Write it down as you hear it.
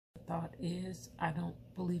thought is, I don't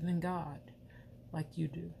believe in God like you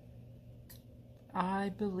do.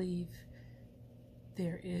 I believe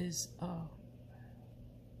there is a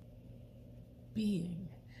being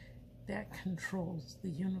that controls the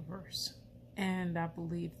universe. And I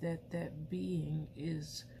believe that that being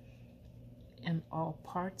is in all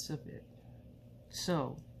parts of it.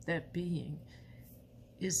 So that being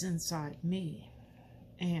is inside me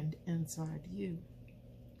and inside you.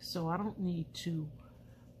 So I don't need to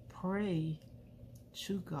pray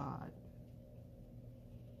to God.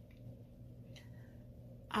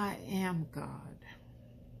 I am God.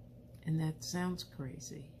 And that sounds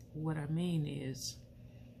crazy. What I mean is,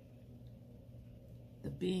 the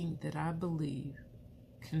being that I believe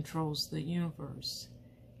controls the universe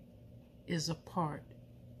is a part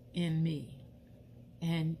in me.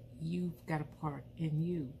 And you've got a part in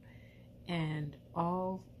you. And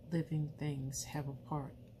all living things have a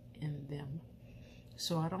part in them.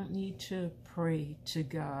 So I don't need to pray to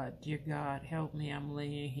God, dear God, help me, I'm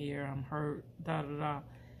laying here, I'm hurt, da da da.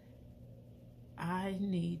 I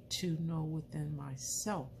need to know within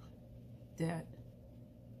myself that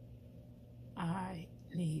I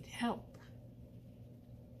need help.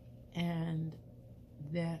 And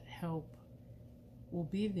that help will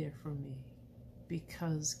be there for me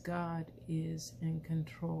because God is in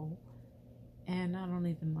control. And I don't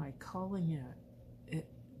even like calling it.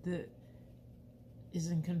 That is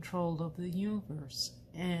in control of the universe.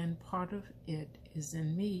 And part of it is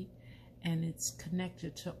in me. And it's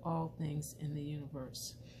connected to all things in the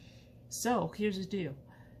universe. So here's the deal.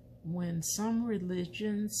 When some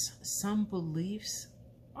religions, some beliefs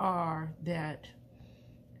are that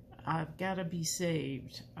I've got to be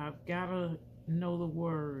saved, I've got to know the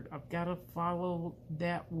word, I've got to follow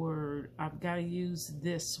that word, I've got to use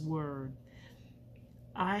this word.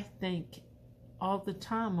 I think all the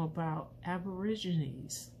time about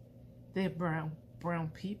Aborigines. They're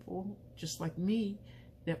brown people, just like me.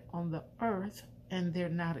 They're on the earth and they're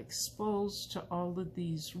not exposed to all of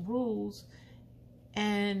these rules.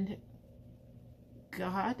 And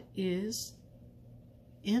God is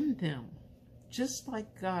in them, just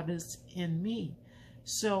like God is in me.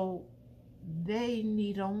 So they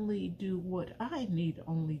need only do what I need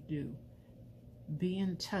only do. Be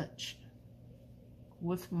in touch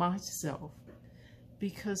with myself,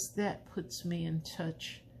 because that puts me in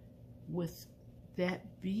touch with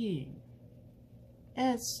that being,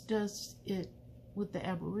 as does it with the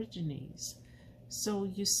Aborigines. So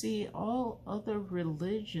you see, all other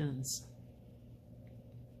religions,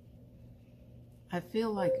 I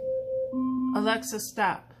feel like, Alexa,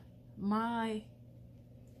 stop. My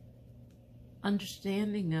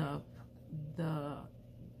understanding of the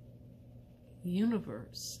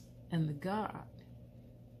universe and the God,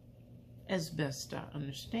 as best I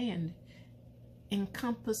understand,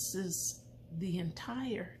 encompasses the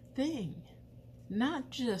entire thing. Not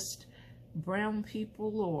just brown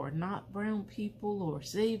people or not brown people or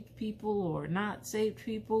saved people or not saved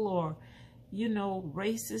people or, you know,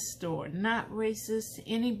 racist or not racist.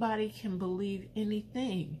 Anybody can believe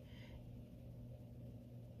anything.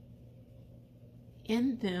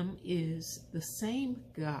 In them is the same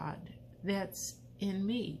God that's in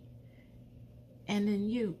me and in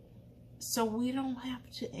you. So we don't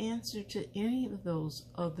have to answer to any of those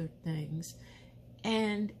other things.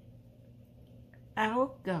 And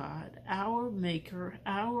our God, our Maker,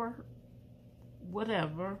 our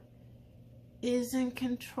whatever, is in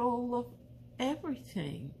control of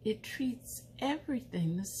everything. It treats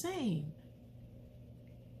everything the same.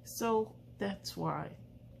 So that's why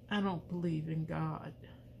I don't believe in God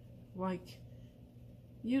like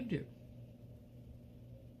you do.